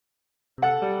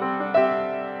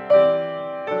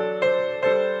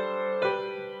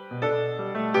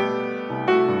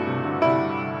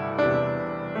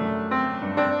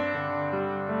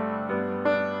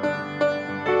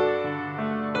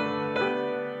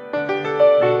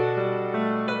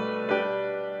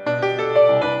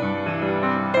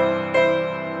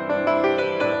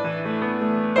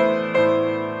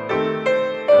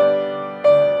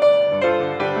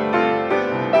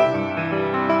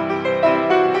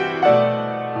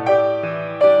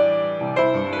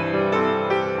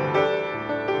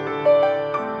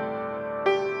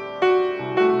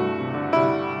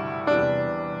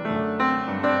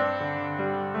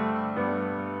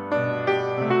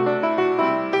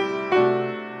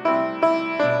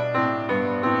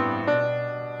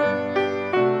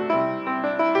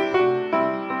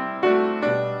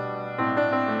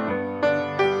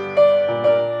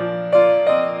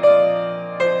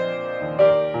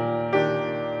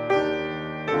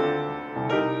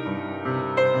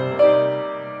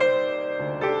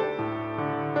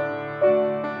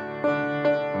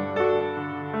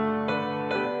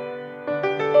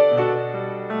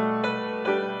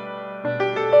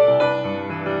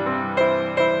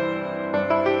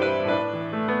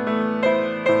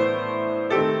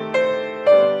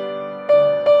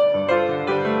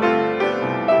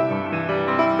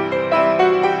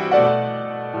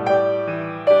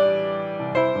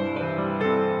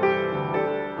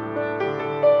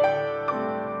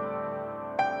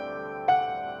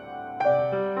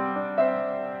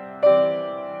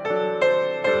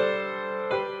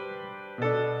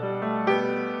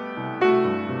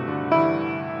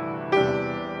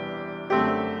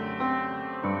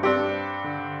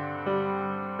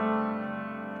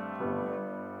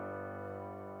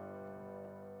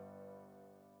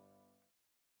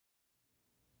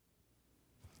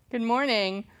Good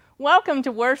morning. Welcome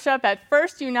to worship at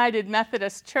First United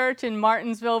Methodist Church in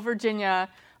Martinsville, Virginia,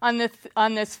 on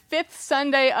this fifth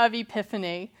Sunday of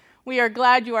Epiphany. We are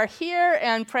glad you are here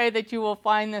and pray that you will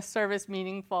find this service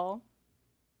meaningful.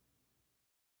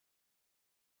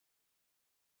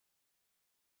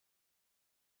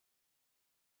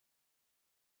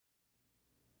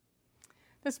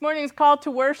 This morning's call to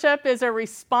worship is a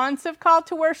responsive call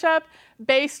to worship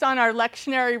based on our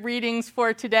lectionary readings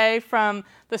for today from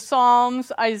the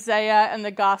Psalms, Isaiah, and the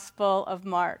Gospel of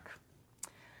Mark.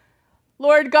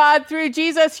 Lord God, through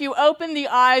Jesus, you opened the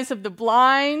eyes of the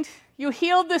blind, you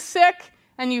healed the sick,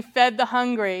 and you fed the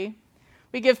hungry.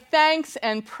 We give thanks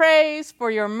and praise for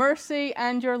your mercy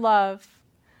and your love.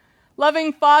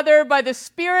 Loving Father, by the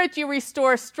Spirit you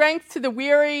restore strength to the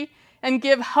weary and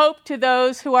give hope to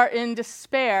those who are in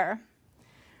despair.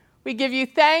 We give you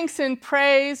thanks and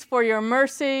praise for your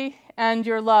mercy and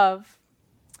your love.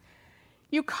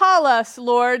 You call us,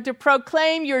 Lord, to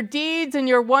proclaim your deeds and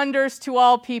your wonders to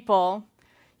all people.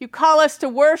 You call us to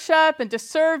worship and to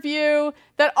serve you,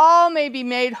 that all may be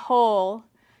made whole.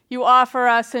 You offer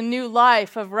us a new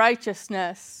life of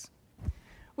righteousness.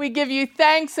 We give you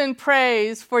thanks and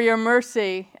praise for your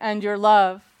mercy and your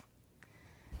love.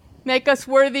 Make us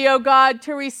worthy, O God,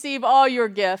 to receive all your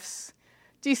gifts.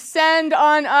 Descend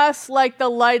on us like the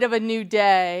light of a new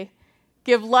day.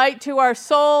 Give light to our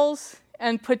souls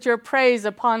and put your praise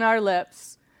upon our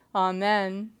lips.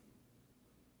 Amen.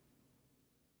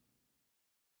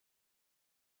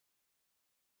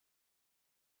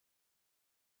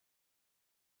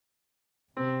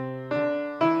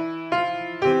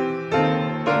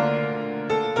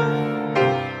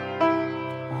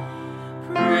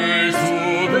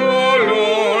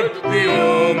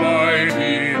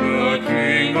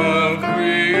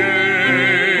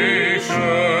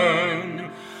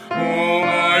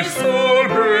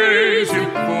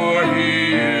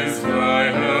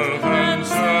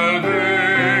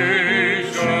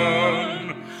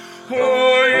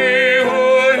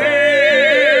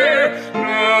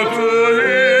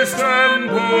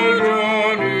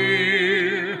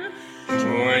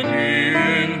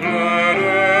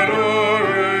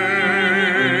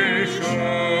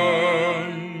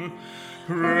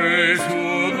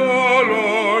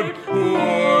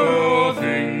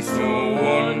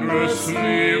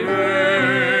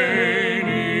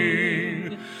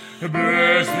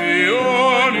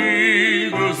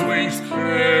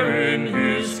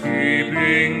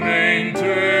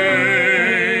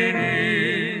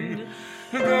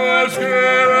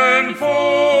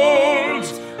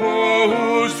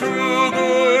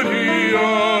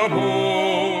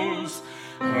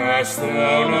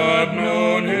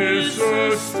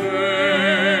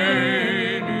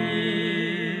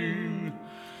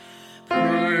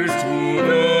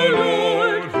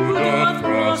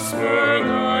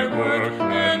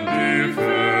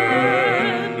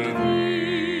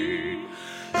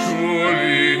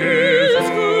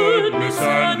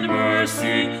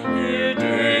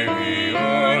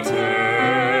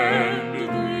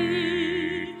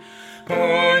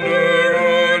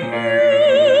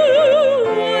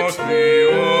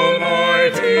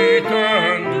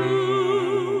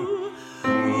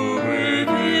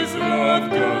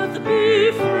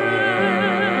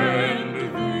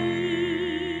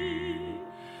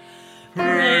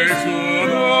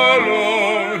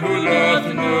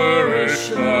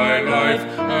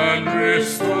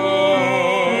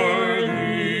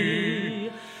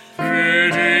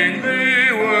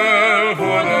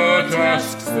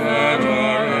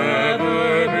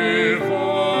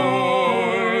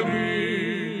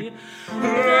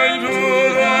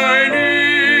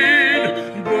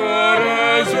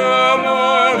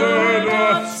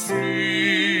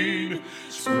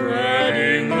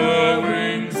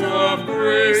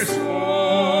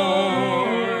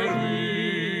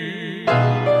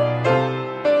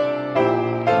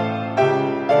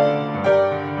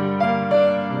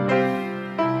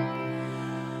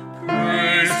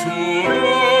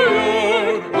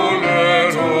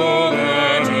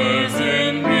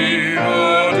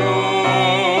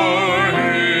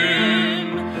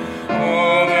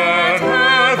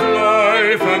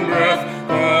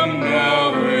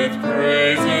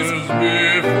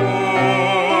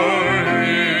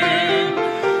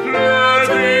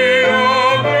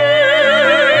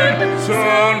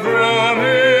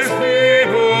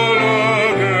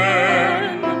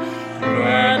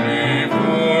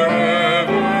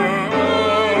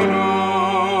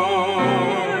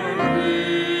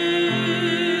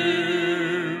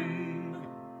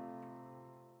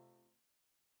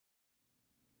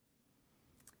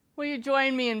 Will you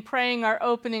join me in praying our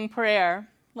opening prayer?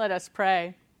 Let us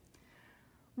pray.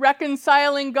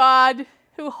 Reconciling God,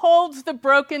 who holds the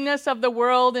brokenness of the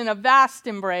world in a vast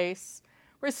embrace,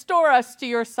 restore us to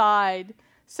your side,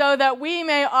 so that we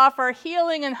may offer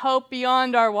healing and hope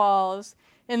beyond our walls.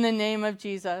 In the name of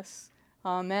Jesus.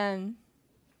 Amen.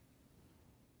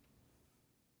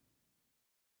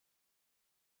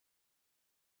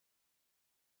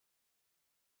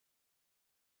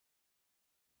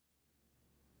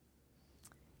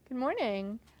 Good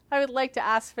morning. I would like to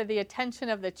ask for the attention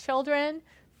of the children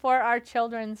for our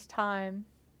children's time.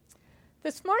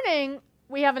 This morning,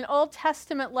 we have an Old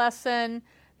Testament lesson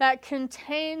that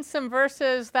contains some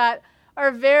verses that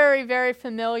are very, very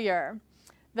familiar.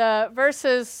 The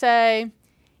verses say,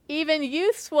 "Even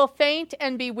youths will faint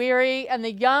and be weary, and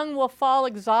the young will fall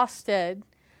exhausted.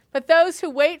 But those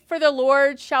who wait for the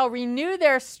Lord shall renew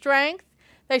their strength.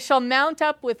 They shall mount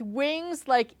up with wings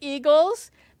like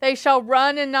eagles. They shall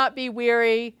run and not be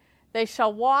weary. They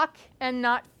shall walk and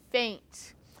not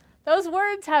faint." Those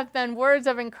words have been words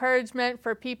of encouragement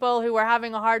for people who are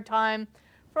having a hard time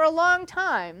for a long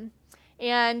time.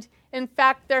 And in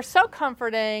fact, they're so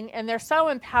comforting and they're so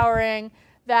empowering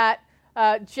that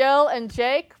Jill and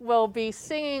Jake will be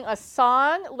singing a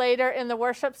song later in the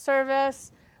worship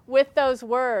service with those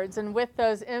words and with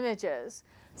those images.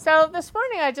 So this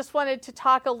morning I just wanted to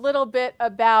talk a little bit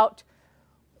about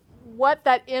what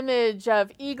that image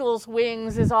of eagle's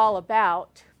wings is all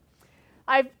about.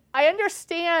 I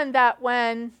understand that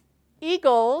when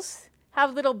eagles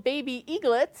have little baby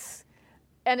eaglets,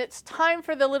 and it's time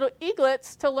for the little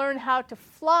eaglets to learn how to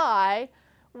fly,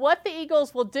 what the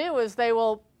eagles will do is they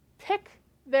will pick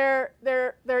their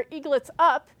eaglets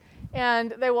up,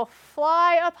 and they will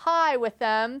fly up high with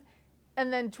them,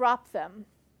 and then drop them.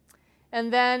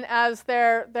 And then as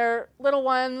their little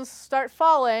ones start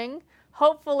falling,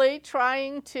 hopefully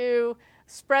trying to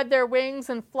spread their wings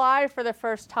and fly for the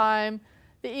first time,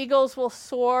 the eagles will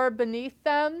soar beneath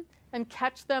them and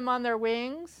catch them on their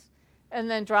wings, and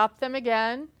then drop them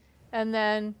again, and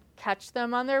then catch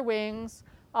them on their wings,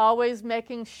 always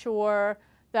making sure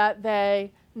that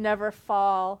they never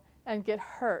fall and get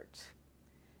hurt.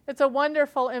 It's a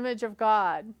wonderful image of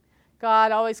God.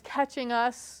 God always catching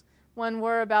us when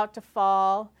we're about to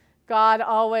fall. God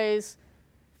always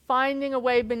finding a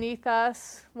way beneath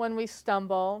us when we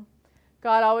stumble.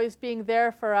 God always being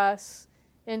there for us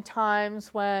in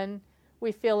times when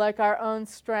we feel like our own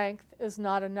strength is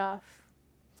not enough.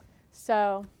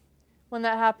 So, when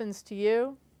that happens to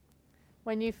you,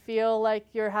 when you feel like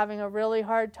you're having a really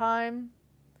hard time,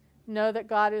 know that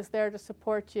God is there to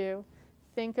support you.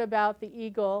 Think about the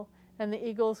eagle and the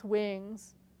eagle's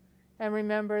wings, and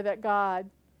remember that God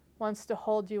wants to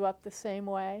hold you up the same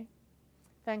way.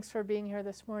 Thanks for being here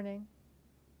this morning.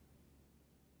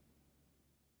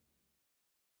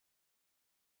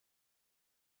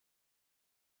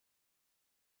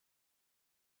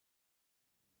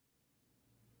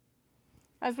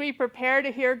 As we prepare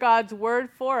to hear God's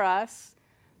word for us,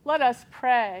 let us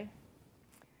pray.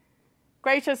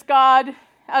 Gracious God,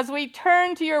 as we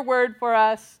turn to your word for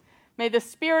us, may the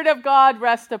Spirit of God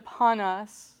rest upon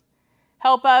us.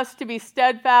 Help us to be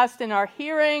steadfast in our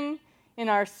hearing, in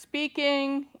our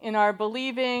speaking, in our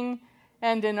believing,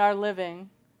 and in our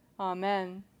living.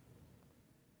 Amen.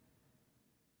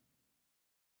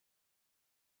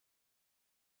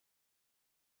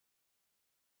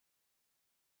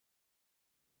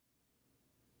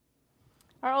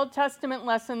 Our Old Testament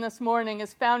lesson this morning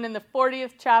is found in the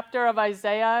 40th chapter of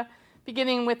Isaiah,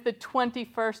 beginning with the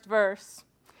 21st verse.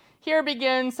 Here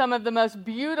begin some of the most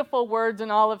beautiful words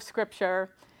in all of Scripture.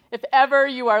 If ever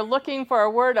you are looking for a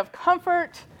word of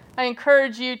comfort, I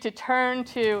encourage you to turn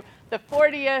to the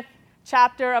 40th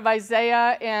chapter of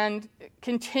Isaiah and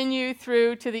continue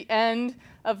through to the end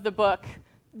of the book.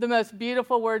 The most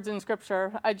beautiful words in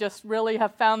Scripture. I just really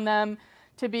have found them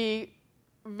to be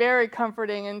very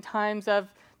comforting in times of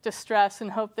distress, and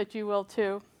hope that you will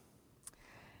too.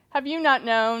 Have you not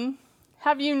known?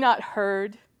 Have you not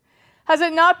heard? Has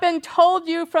it not been told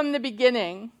you from the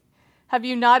beginning? Have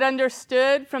you not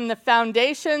understood from the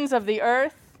foundations of the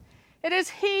earth? It is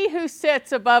he who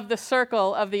sits above the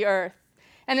circle of the earth,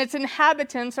 and its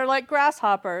inhabitants are like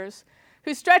grasshoppers,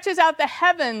 who stretches out the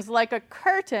heavens like a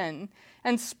curtain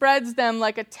and spreads them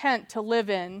like a tent to live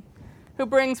in, who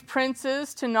brings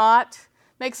princes to naught,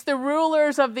 makes the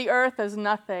rulers of the earth as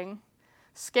nothing.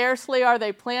 Scarcely are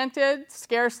they planted,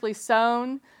 scarcely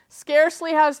sown,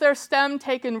 scarcely has their stem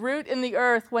taken root in the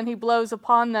earth when he blows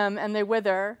upon them and they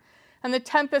wither, and the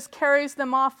tempest carries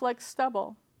them off like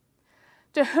stubble.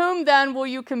 To whom then will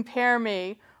you compare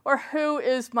me, or who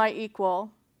is my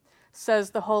equal?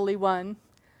 Says the Holy One.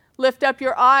 Lift up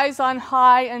your eyes on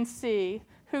high and see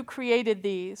who created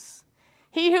these.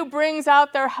 He who brings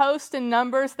out their host and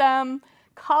numbers them,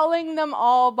 calling them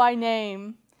all by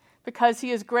name, because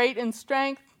he is great in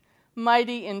strength,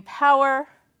 mighty in power,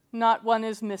 not one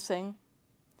is missing.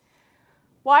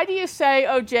 Why do you say,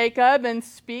 O Jacob, and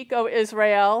speak, O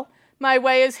Israel, my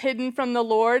way is hidden from the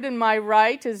Lord, and my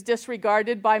right is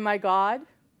disregarded by my God?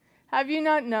 Have you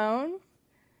not known?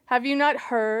 Have you not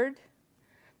heard?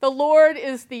 The Lord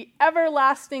is the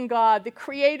everlasting God, the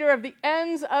creator of the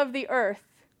ends of the earth.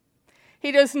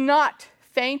 He does not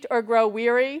faint or grow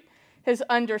weary. His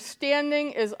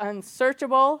understanding is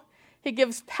unsearchable. He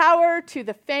gives power to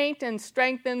the faint and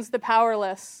strengthens the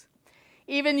powerless.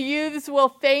 Even youths will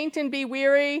faint and be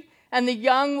weary, and the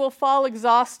young will fall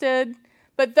exhausted.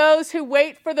 But those who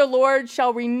wait for the Lord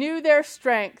shall renew their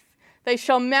strength. They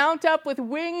shall mount up with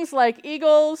wings like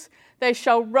eagles. They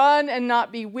shall run and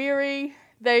not be weary.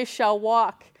 They shall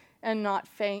walk and not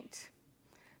faint.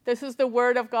 This is the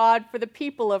word of God for the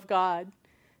people of God.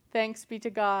 Thanks be to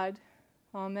God.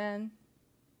 Amen.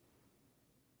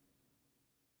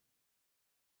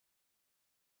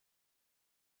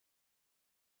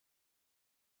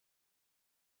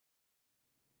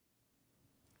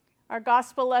 Our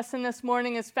gospel lesson this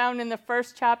morning is found in the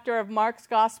first chapter of Mark's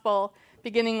gospel,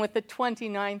 beginning with the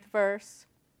 29th verse.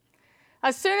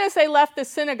 As soon as they left the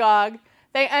synagogue,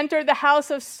 they entered the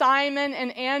house of Simon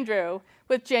and Andrew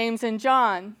with James and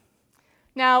John.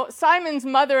 Now, Simon's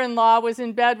mother-in-law was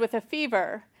in bed with a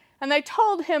fever, and they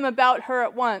told him about her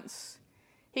at once.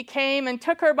 He came and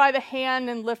took her by the hand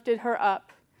and lifted her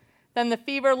up. Then the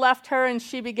fever left her, and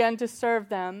she began to serve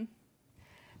them.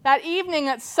 That evening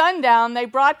at sundown, they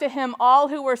brought to him all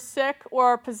who were sick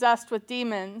or possessed with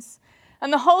demons,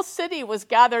 and the whole city was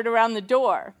gathered around the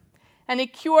door. And he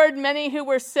cured many who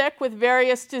were sick with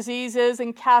various diseases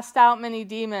and cast out many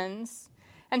demons.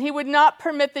 And he would not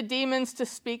permit the demons to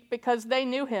speak because they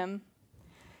knew him.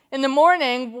 In the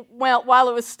morning, while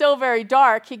it was still very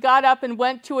dark, he got up and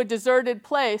went to a deserted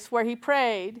place where he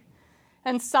prayed.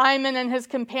 And Simon and his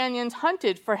companions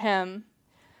hunted for him.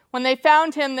 When they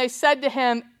found him, they said to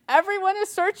him, "Everyone is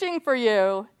searching for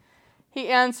you." He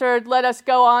answered, "Let us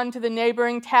go on to the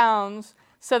neighboring towns,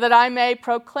 so that I may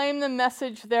proclaim the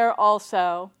message there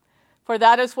also. For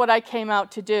that is what I came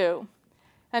out to do."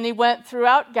 And he went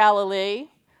throughout Galilee,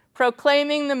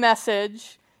 proclaiming the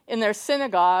message in their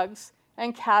synagogues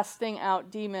and casting out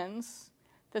demons.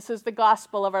 This is the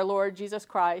gospel of our Lord Jesus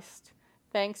Christ.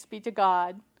 Thanks be to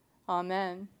God.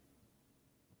 Amen.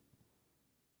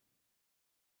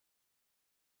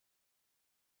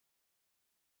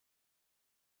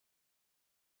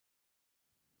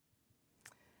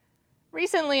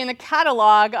 Recently in a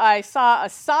catalog, I saw a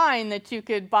sign that you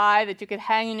could buy, that you could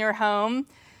hang in your home.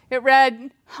 It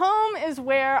read, "Home is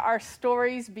where our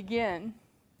stories begin."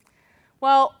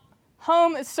 Well,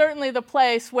 home is certainly the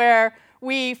place where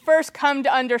we first come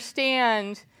to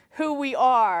understand who we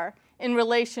are in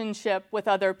relationship with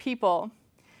other people.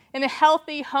 In a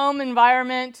healthy home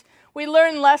environment, we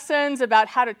learn lessons about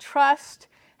how to trust,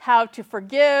 how to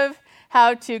forgive,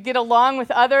 how to get along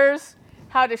with others,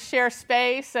 how to share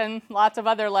space, and lots of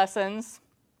other lessons.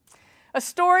 A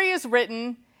story is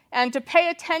written, and to pay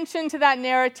attention to that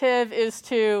narrative is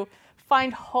to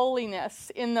find holiness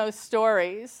in those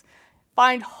stories,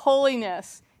 find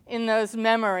holiness in those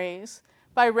memories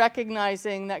by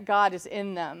recognizing that God is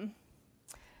in them.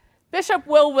 Bishop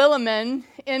Will Willimon,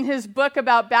 in his book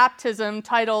about baptism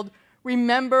titled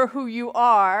 "Remember Who You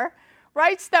Are,"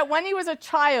 writes that when he was a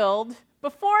child,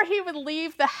 before he would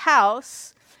leave the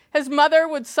house, his mother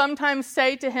would sometimes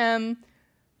say to him,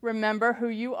 "Remember who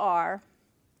you are.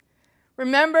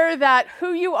 Remember that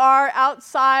who you are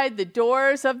outside the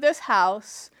doors of this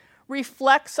house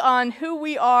reflects on who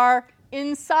we are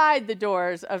inside the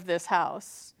doors of this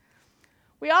house."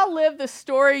 We all live the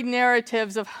storied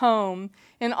narratives of home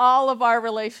in all of our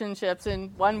relationships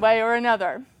in one way or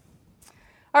another.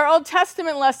 Our Old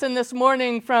Testament lesson this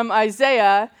morning from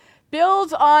Isaiah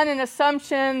builds on an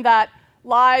assumption that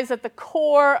lies at the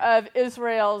core of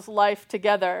Israel's life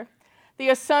together, the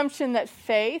assumption that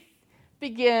faith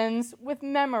begins with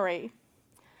memory.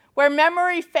 Where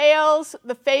memory fails,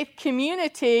 the faith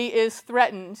community is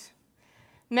threatened.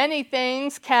 Many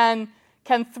things can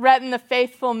threaten the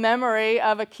faithful memory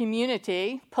of a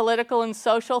community: political and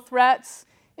social threats,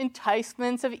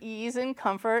 enticements of ease and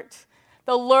comfort,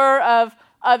 the lure of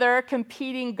other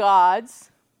competing gods.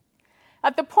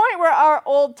 At the point where our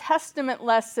Old Testament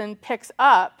lesson picks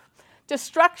up,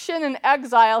 destruction and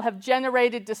exile have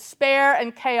generated despair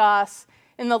and chaos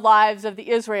in the lives of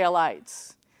the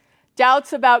Israelites.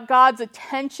 Doubts about God's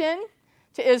attention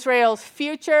to Israel's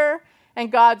future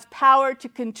and God's power to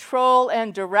control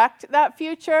and direct that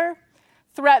future,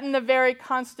 threaten the very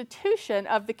constitution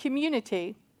of the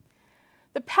community.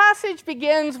 The passage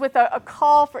begins with a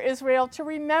call for Israel to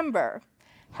remember.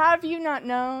 Have you not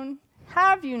known?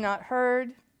 Have you not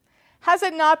heard? Has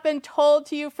it not been told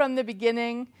to you from the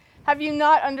beginning? Have you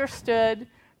not understood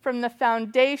from the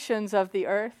foundations of the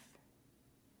earth?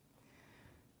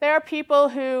 They are people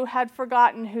who had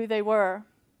forgotten who they were,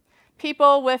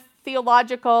 people with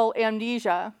theological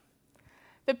amnesia.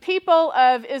 The people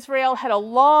of Israel had a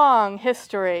long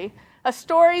history, a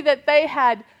story that they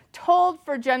had told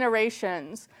for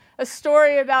generations, a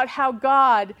story about how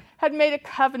God had made a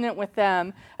covenant with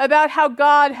them, about how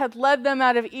God had led them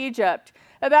out of Egypt,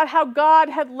 about how God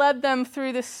had led them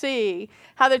through the sea,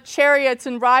 how the chariots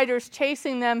and riders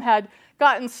chasing them had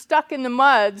gotten stuck in the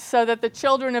mud so that the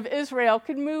children of Israel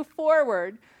could move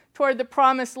forward toward the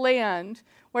promised land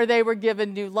where they were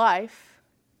given new life.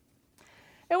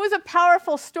 It was a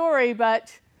powerful story,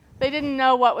 but they didn't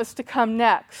know what was to come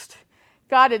next.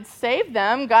 God had saved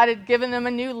them. God had given them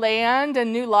a new land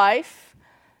and new life.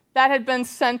 That had been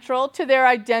central to their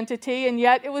identity, and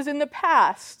yet it was in the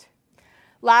past.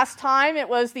 Last time, it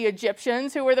was the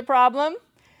Egyptians who were the problem,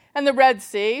 and the Red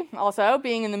Sea also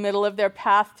being in the middle of their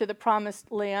path to the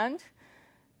promised land.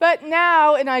 But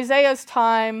now, in Isaiah's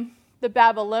time, the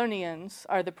Babylonians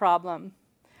are the problem.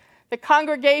 The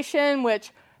congregation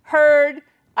which heard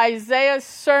Isaiah's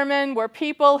sermon were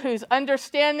people whose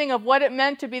understanding of what it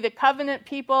meant to be the covenant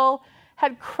people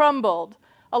had crumbled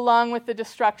along with the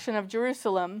destruction of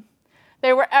Jerusalem.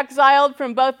 They were exiled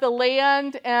from both the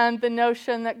land and the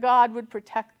notion that God would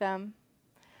protect them.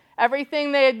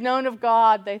 Everything they had known of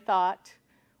God, they thought,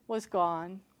 was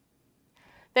gone.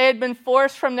 They had been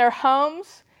forced from their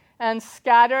homes and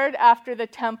scattered after the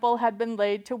temple had been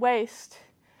laid to waste.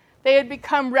 They had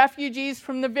become refugees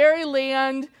from the very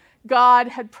land God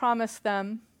had promised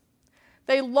them.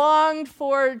 They longed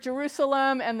for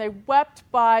Jerusalem and they wept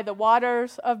by the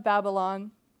waters of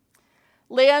Babylon.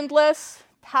 Landless,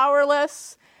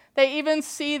 powerless, they even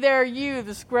see their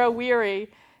youths grow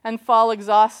weary and fall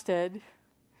exhausted.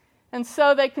 And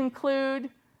so they conclude,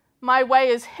 my way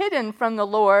is hidden from the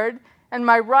Lord, and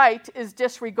my right is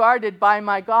disregarded by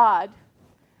my God.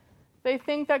 They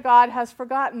think that God has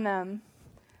forgotten them.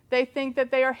 They think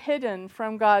that they are hidden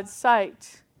from God's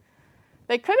sight.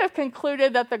 They could have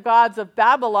concluded that the gods of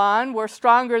Babylon were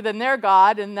stronger than their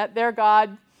God, and that their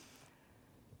God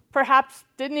perhaps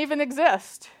didn't even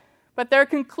exist. But their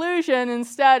conclusion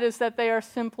instead is that they are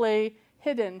simply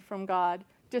hidden from God,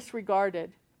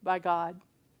 disregarded by God.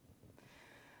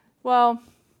 Well,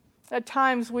 at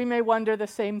times we may wonder the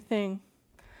same thing.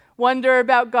 Wonder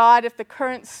about God if the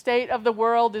current state of the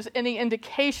world is any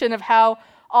indication of how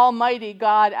almighty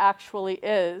God actually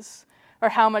is, or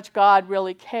how much God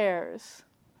really cares.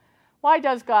 Why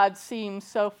does God seem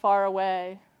so far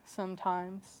away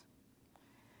sometimes?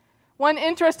 One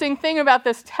interesting thing about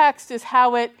this text is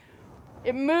how it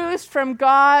moves from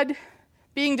God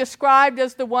being described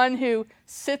as the one who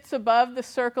sits above the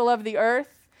circle of the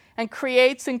earth and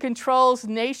creates and controls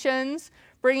nations,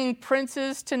 bringing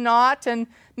princes to naught and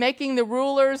making the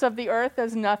rulers of the earth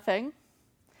as nothing.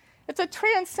 It's a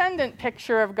transcendent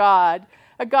picture of God,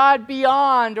 a God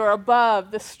beyond or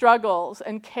above the struggles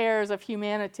and cares of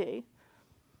humanity.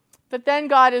 But then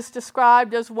God is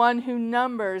described as one who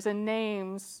numbers and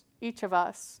names each of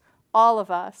us, all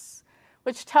of us,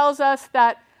 which tells us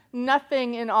that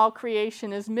nothing in all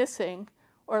creation is missing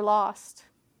or lost.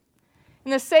 In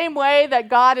the same way that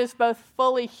God is both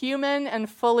fully human and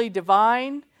fully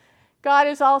divine, God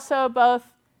is also both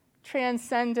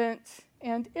transcendent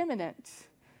and immanent,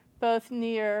 both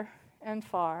near and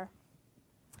far.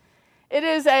 It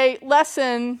is a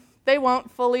lesson they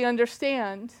won't fully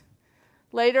understand.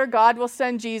 Later, God will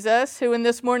send Jesus, who in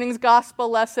this morning's gospel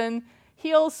lesson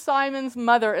heals Simon's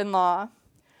mother-in-law.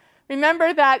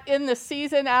 Remember that in the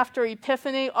season after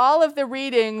Epiphany, all of the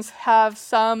readings have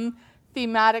some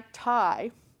thematic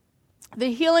tie.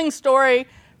 The healing story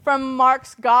from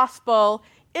Mark's gospel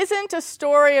isn't a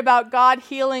story about God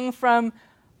healing from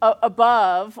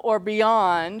above or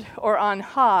beyond or on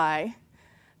high,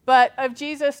 but of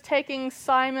Jesus taking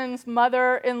Simon's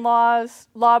mother-in-law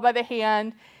by the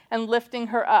hand and lifting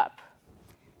her up.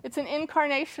 It's an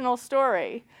incarnational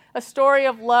story, a story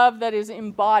of love that is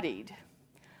embodied.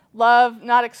 Love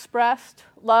not expressed,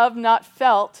 love not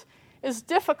felt, is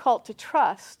difficult to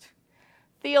trust.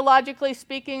 Theologically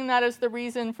speaking, that is the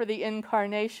reason for the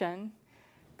incarnation.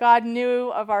 God knew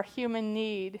of our human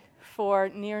need for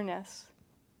nearness.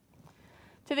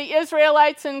 To the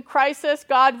Israelites in crisis,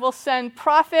 God will send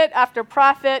prophet after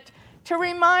prophet to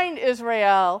remind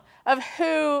Israel of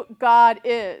who God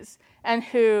is and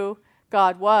who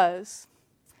God was.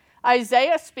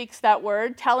 Isaiah speaks that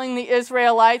word, telling the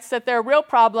Israelites that their real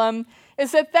problem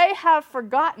is that they have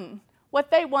forgotten what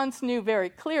they once knew very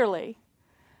clearly.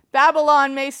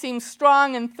 Babylon may seem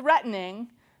strong and threatening,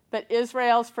 but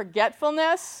Israel's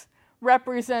forgetfulness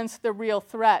represents the real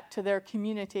threat to their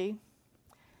community.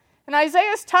 And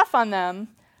Isaiah's tough on them.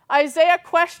 Isaiah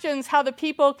questions how the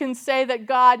people can say that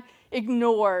God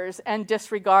ignores and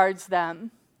disregards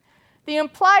them. The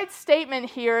implied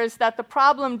statement here is that the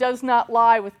problem does not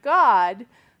lie with God,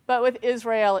 but with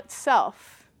Israel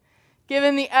itself.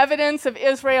 Given the evidence of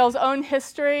Israel's own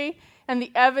history and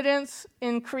the evidence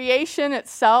in creation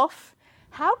itself,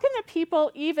 how can the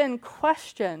people even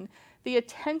question the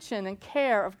attention and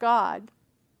care of God?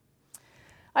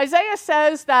 Isaiah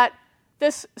says that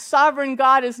this sovereign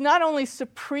God is not only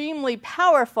supremely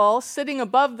powerful, sitting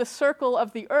above the circle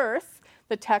of the earth,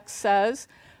 the text says,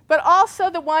 but also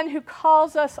the one who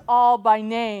calls us all by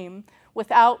name,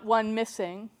 without one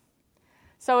missing.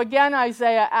 So again,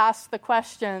 Isaiah asks the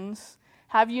questions,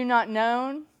 have you not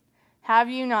known? Have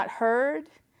you not heard?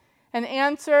 And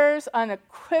answers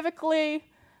unequivocally,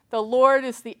 the Lord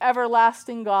is the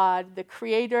everlasting God, the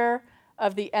creator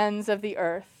of the ends of the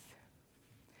earth.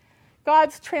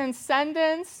 God's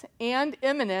transcendence and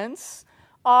immanence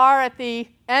are, at the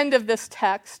end of this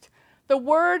text, the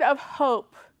word of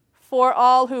hope for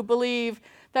all who believe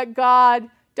that God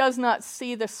does not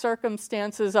see the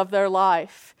circumstances of their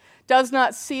life, does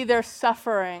not see their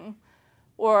suffering,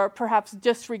 or perhaps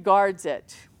disregards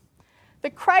it. The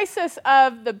crisis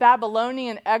of the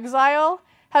Babylonian exile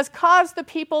has caused the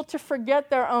people to forget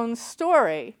their own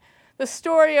story, the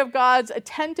story of God's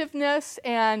attentiveness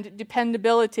and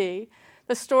dependability,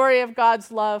 the story of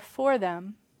God's love for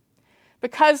them.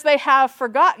 Because they have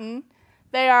forgotten,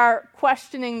 they are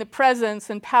questioning the presence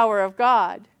and power of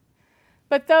God.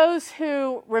 But those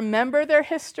who remember their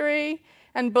history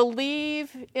and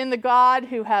believe in the God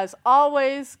who has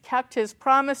always kept his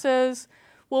promises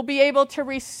will be able to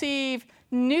receive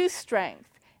new strength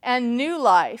and new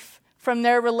life from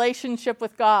their relationship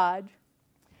with God.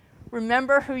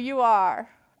 Remember who you are,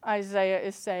 Isaiah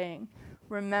is saying.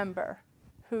 Remember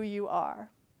who you are.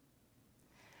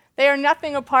 They are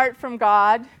nothing apart from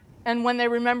God, and when they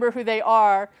remember who they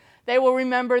are, they will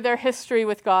remember their history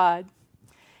with God.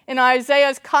 In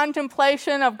Isaiah's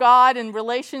contemplation of God in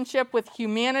relationship with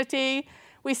humanity,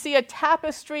 we see a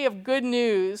tapestry of good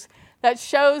news that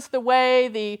shows the way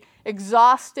the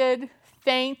exhausted,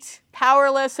 faint,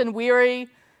 powerless, and weary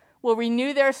will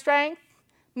renew their strength,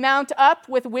 mount up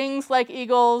with wings like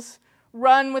eagles,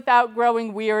 run without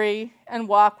growing weary, and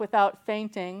walk without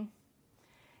fainting.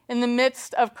 In the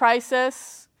midst of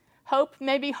crisis, hope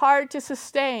may be hard to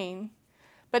sustain,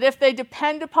 but if they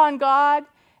depend upon God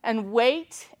and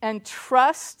wait and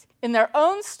trust in their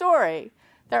own story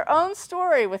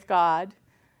with God,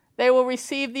 they will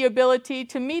receive the ability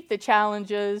to meet the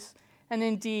challenges and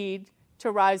indeed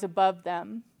to rise above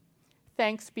them.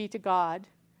 Thanks be to God.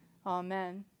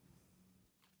 Amen.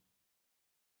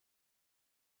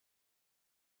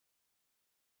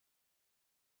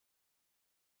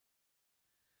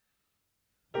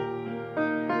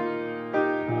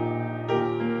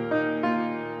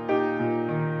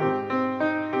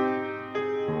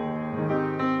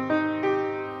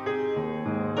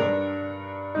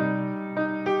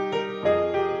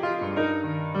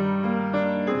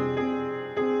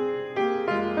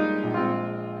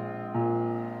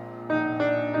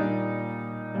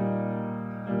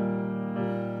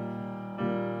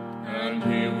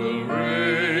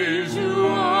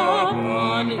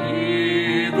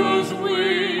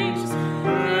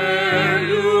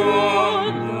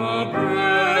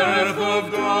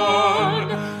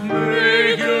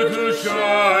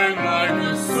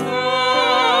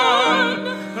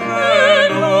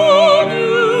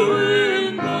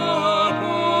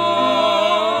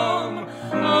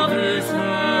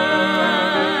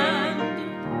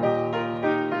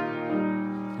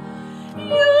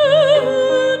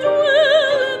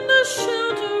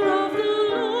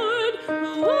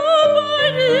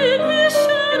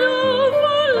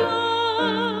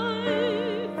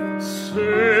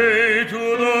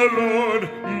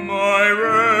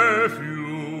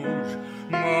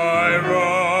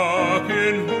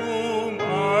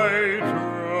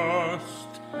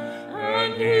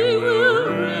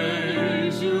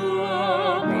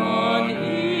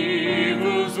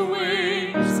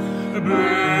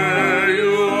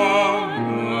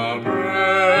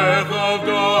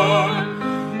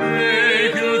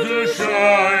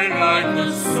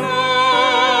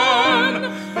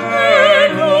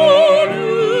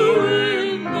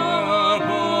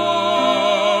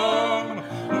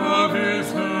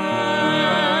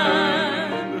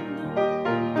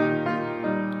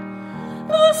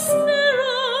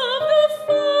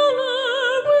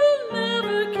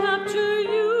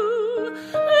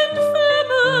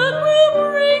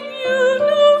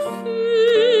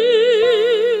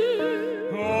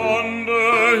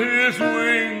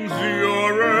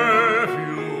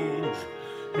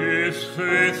 His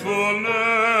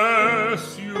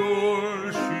faithfulness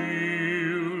your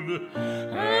shield,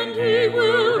 and He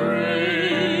will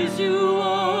raise you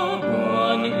up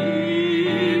on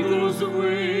eagle's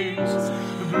wings,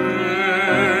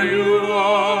 bear you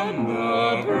on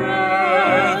the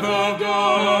breath of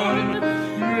dawn,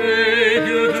 make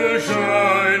you to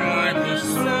shine like the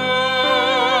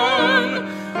sun,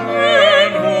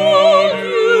 and hold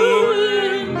you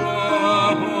in the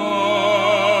palm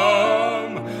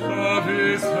of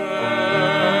His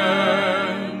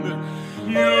hand.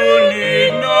 You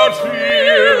need not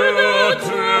fear the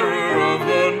terror of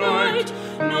the night,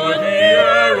 nor the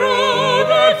arrow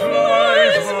that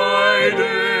flies by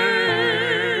day.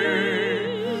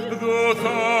 Though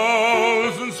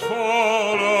thousands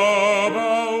fall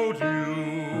about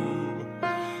you,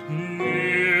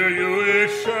 near you it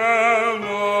shall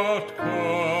not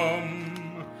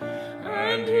come.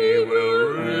 And He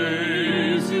will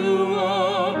raise you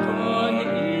up on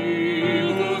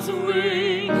eagle's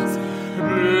wings,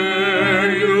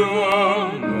 bear you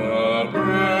on the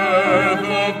breath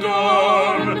of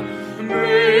dawn,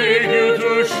 make you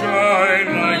to shine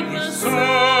like the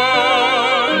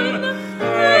sun,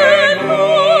 and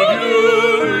hold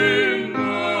you in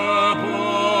the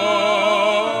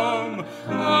palm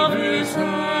of His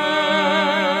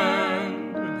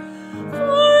hand.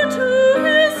 For to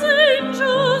His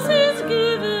angels He's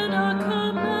given a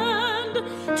command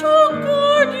to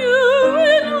guard you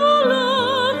in all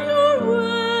of your ways.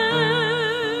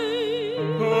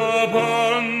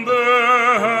 Upon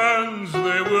their hands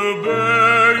they will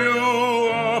bear you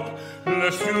up,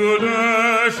 lest you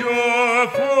dash your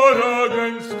foot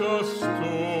against a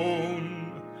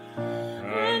stone.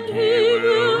 And He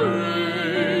will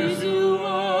raise you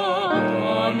up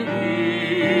on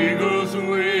eagle's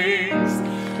wings,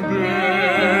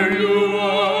 bear you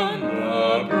on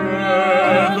the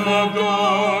breath of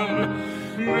dawn,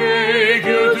 make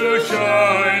you to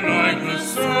shine like the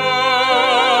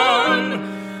sun,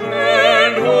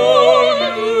 and hold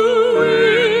you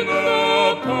in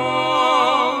the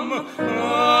palm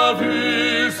of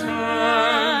His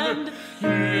hand,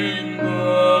 in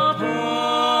the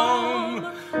palm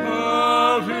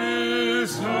of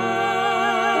His hand.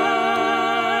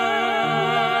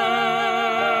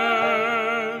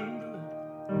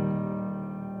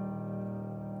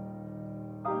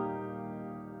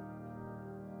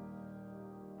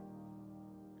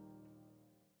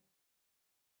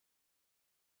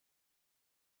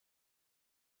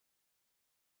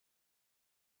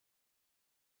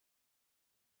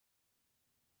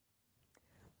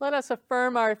 Let us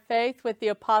affirm our faith with the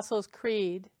Apostles'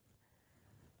 Creed.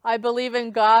 I believe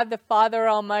in God, the Father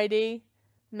Almighty,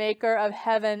 maker of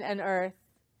heaven and earth,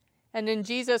 and in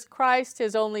Jesus Christ,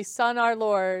 His only Son, our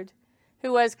Lord,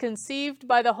 who was conceived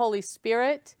by the Holy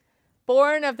Spirit,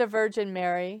 born of the Virgin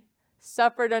Mary,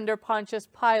 suffered under Pontius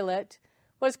Pilate,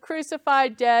 was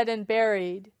crucified, dead, and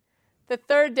buried. The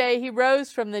third day He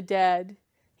rose from the dead.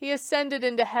 He ascended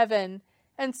into heaven,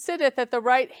 and sitteth at the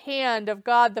right hand of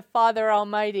God the Father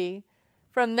Almighty.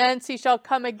 From thence He shall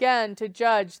come again to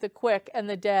judge the quick and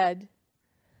the dead.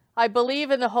 I believe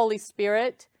in the Holy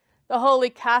Spirit, the Holy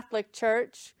Catholic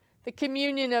Church, the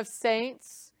communion of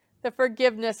saints, the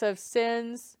forgiveness of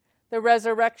sins, the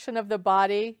resurrection of the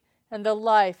body, and the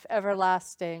life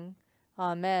everlasting.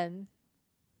 Amen.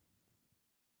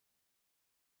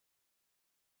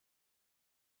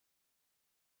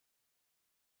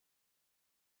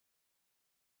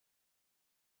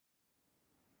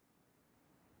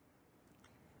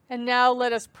 And now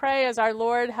let us pray as our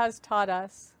Lord has taught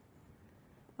us.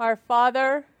 Our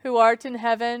Father, who art in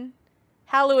heaven,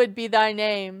 hallowed be thy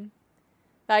name.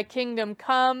 Thy kingdom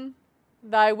come,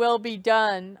 thy will be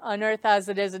done, on earth as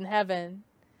it is in heaven.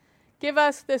 Give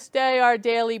us this day our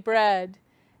daily bread,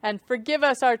 and forgive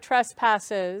us our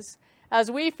trespasses,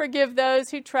 as we forgive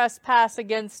those who trespass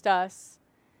against us.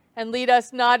 And lead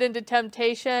us not into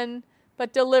temptation,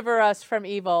 but deliver us from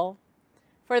evil.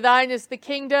 For thine is the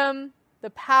kingdom, the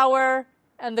power,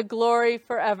 and the glory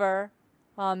forever.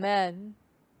 Amen.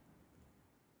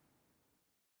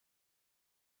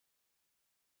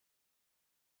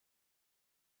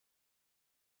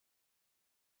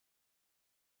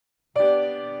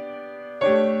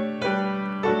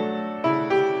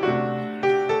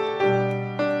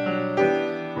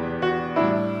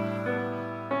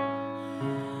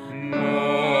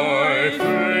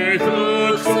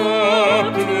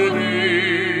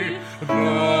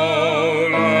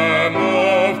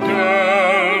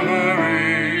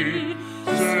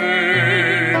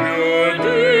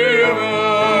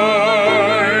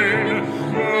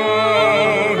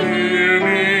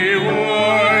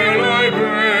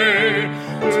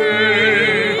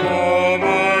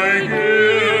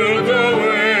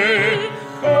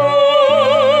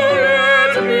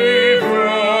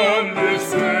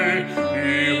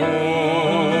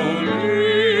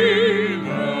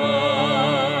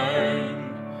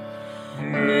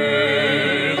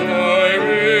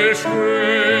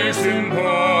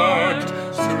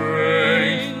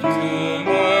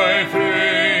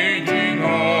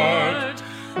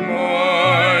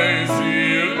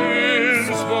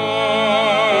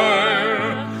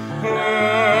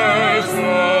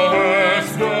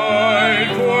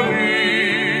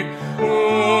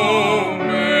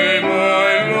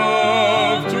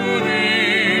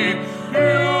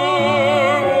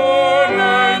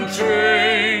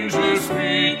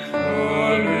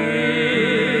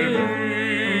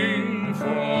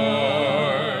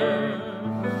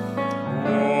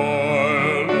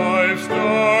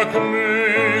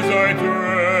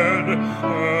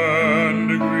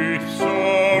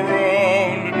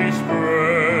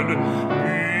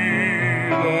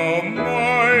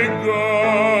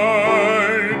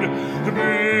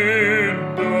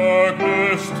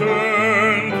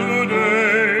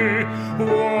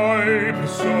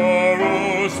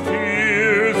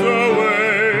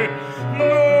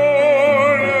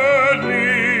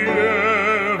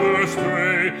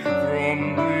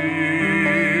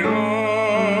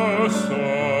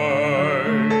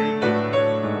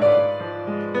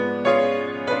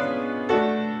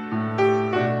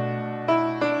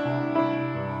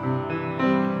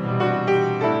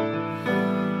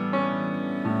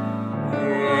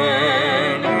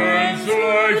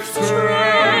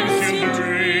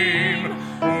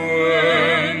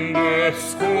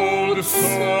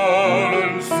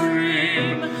 sullen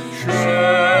stream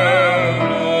shall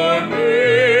on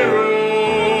me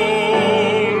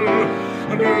roll.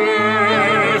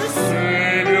 Blessed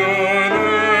Savior,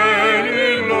 then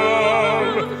in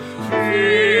love,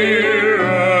 fear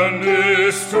and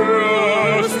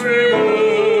distrust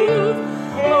remove.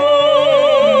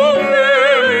 Oh,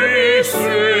 bear me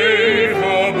safe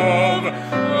above a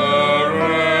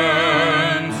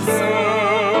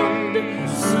ransomed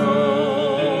soul.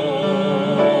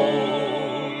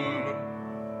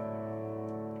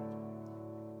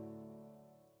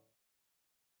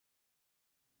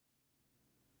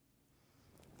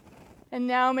 And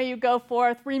now may you go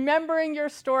forth, remembering your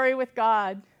story with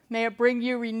God. May it bring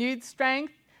you renewed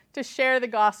strength to share the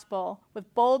gospel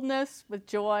with boldness, with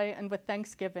joy, and with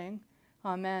thanksgiving.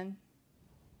 Amen.